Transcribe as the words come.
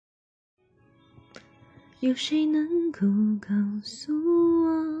有谁能够告诉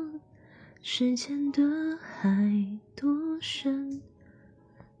我，时间的海多深？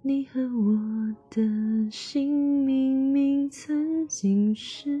你和我的心明明曾经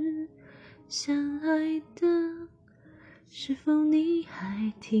是相爱的，是否你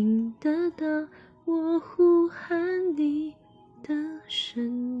还听得到我呼喊你的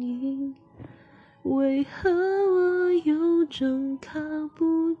声音？为何我有种靠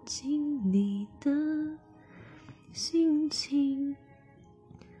不近你的心情？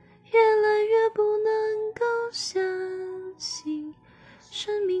越来越不能够相信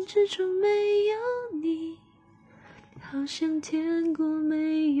生命之中没有你，好像天国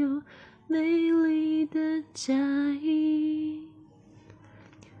没有美丽的嫁衣。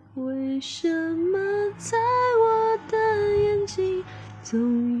为什么在我的眼睛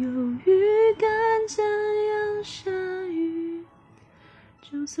总有预感将要下雨？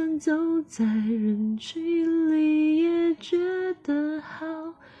就算走在人群里也觉得好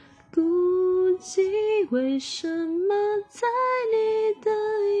孤寂。为什么在你的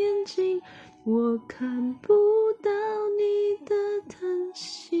眼睛我看不到你的疼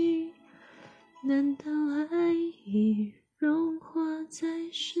惜？难道爱